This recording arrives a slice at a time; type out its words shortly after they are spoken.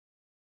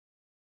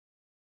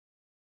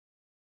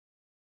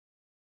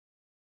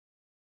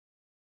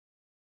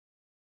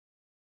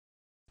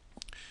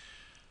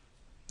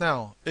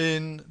Now,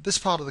 in this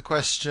part of the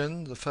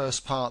question, the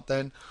first part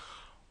then,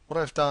 what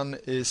I've done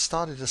is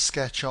started a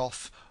sketch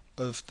off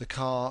of the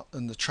car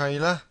and the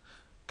trailer,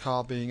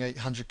 car being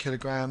 800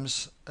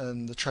 kilograms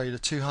and the trailer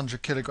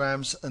 200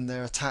 kilograms, and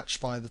they're attached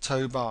by the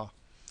tow bar.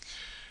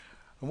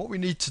 And what we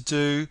need to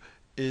do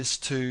is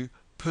to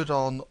put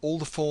on all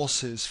the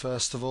forces,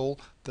 first of all,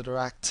 that are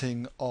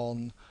acting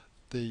on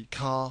the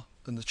car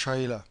and the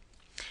trailer.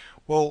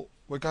 Well,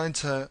 we're going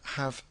to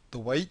have the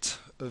weight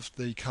of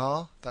the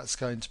car, that's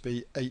going to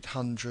be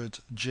 800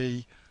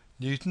 G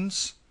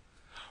newtons.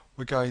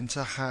 We're going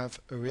to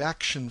have a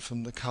reaction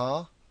from the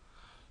car,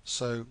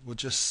 so we'll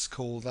just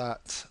call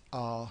that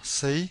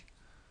RC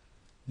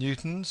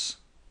newtons.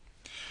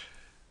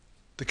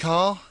 The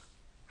car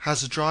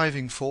has a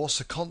driving force,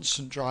 a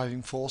constant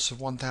driving force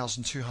of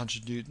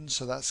 1200 newtons,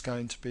 so that's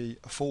going to be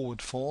a forward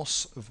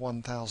force of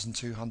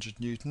 1200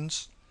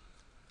 newtons.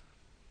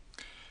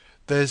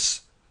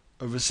 There's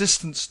a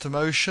resistance to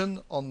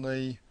motion on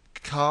the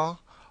car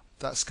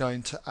that's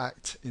going to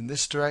act in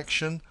this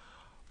direction.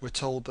 We're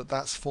told that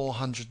that's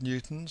 400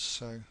 newtons,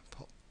 so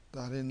put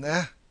that in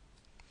there.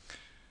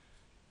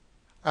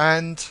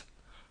 And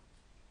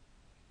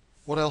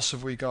what else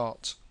have we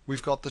got?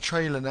 We've got the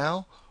trailer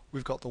now.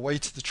 We've got the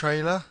weight of the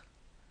trailer.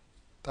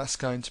 That's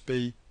going to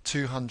be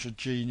 200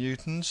 G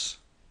newtons.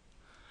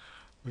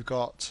 We've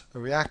got a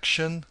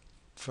reaction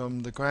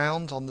from the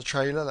ground on the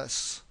trailer.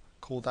 Let's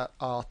call that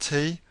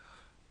RT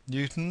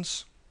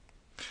newtons.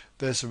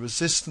 There's a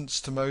resistance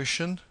to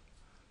motion,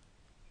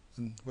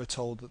 and we're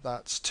told that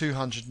that's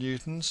 200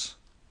 newtons.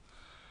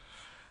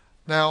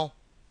 Now,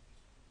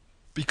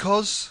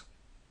 because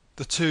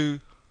the two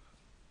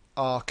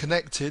are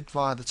connected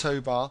via the tow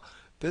bar,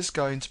 there's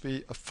going to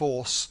be a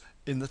force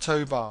in the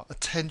tow bar, a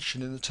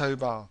tension in the tow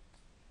bar.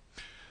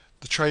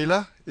 The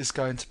trailer is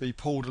going to be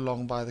pulled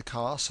along by the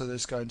car, so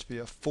there's going to be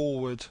a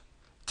forward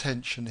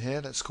tension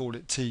here, let's call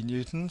it T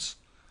newtons.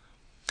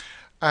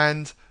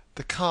 And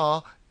the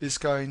car is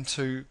going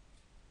to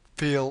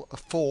feel a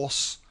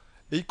force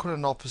equal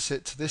and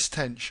opposite to this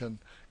tension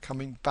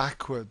coming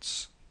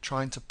backwards,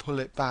 trying to pull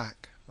it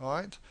back.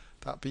 Alright,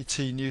 that'd be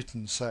T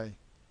newtons, say.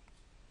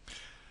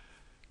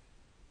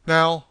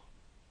 Now,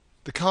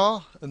 the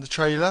car and the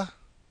trailer,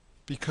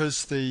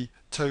 because the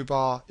tow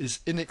bar is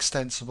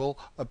inextensible,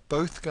 are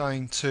both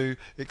going to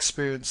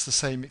experience the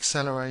same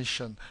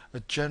acceleration, a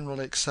general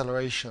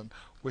acceleration,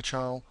 which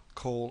I'll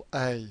call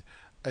A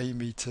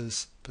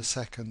meters per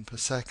second per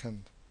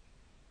second.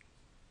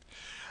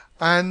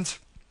 And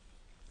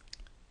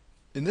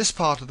in this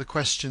part of the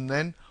question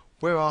then,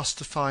 we're asked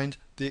to find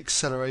the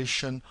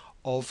acceleration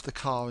of the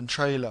car and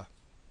trailer.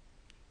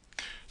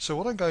 So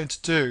what I'm going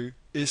to do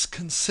is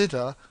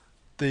consider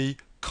the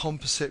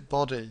composite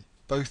body,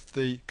 both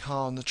the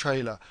car and the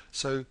trailer.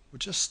 So we'll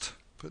just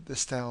put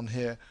this down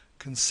here,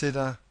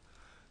 consider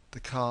the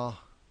car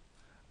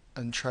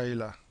and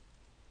trailer.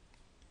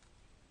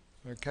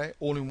 Okay,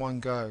 all in one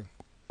go.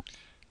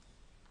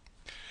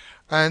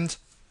 And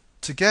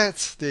to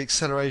get the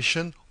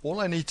acceleration, all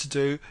I need to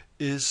do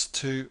is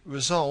to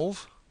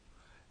resolve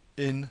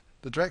in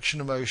the direction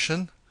of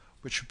motion,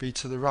 which would be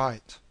to the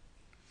right.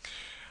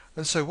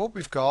 And so what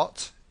we've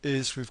got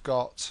is we've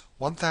got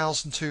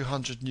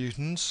 1200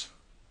 newtons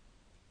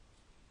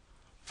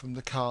from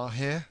the car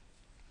here.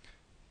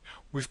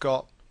 We've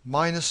got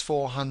minus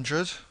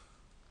 400,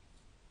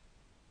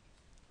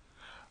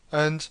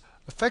 and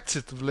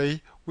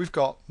effectively we've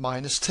got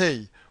minus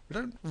T. We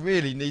don't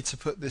really need to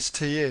put this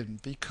T in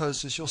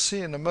because, as you'll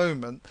see in a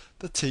moment,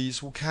 the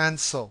T's will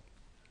cancel.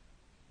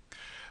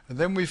 And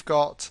then we've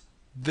got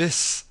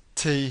this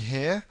T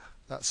here,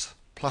 that's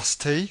plus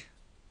T,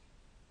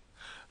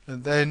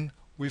 and then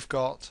we've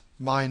got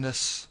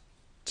minus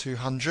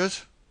 200,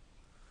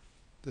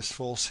 this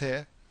force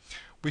here.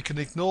 We can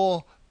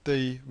ignore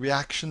the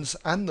reactions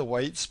and the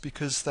weights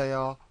because they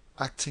are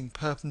acting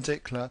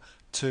perpendicular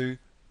to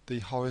the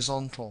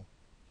horizontal.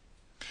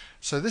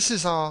 So this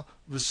is our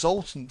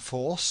resultant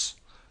force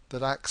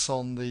that acts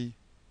on the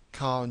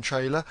car and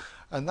trailer,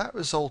 and that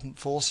resultant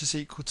force is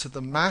equal to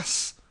the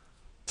mass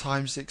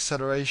times the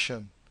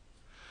acceleration.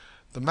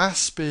 The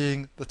mass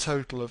being the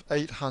total of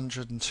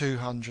 800 and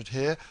 200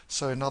 here,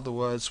 so in other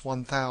words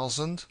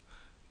 1000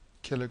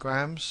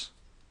 kilograms,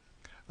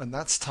 and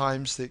that's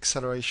times the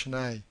acceleration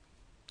A.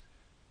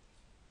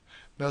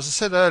 Now, as I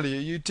said earlier,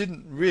 you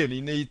didn't really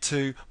need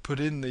to put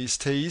in these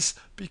T's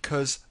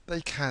because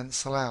they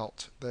cancel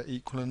out, they're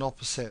equal and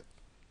opposite.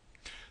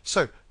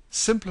 So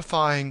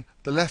simplifying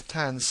the left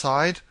hand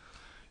side,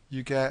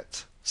 you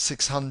get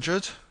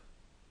 600,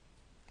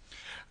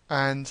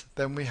 and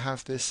then we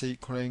have this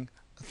equaling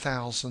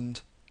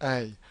 1000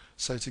 A.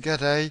 So to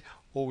get A,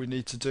 all we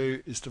need to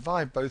do is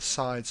divide both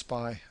sides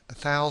by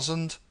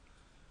 1000,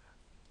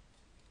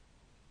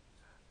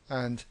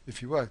 and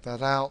if you work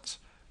that out,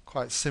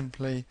 quite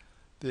simply,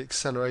 the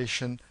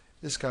acceleration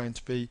is going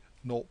to be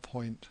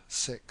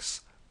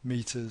 0.6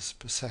 meters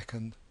per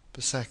second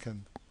per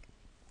second.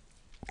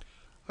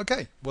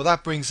 Okay, well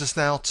that brings us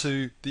now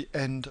to the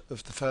end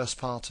of the first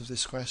part of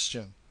this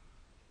question.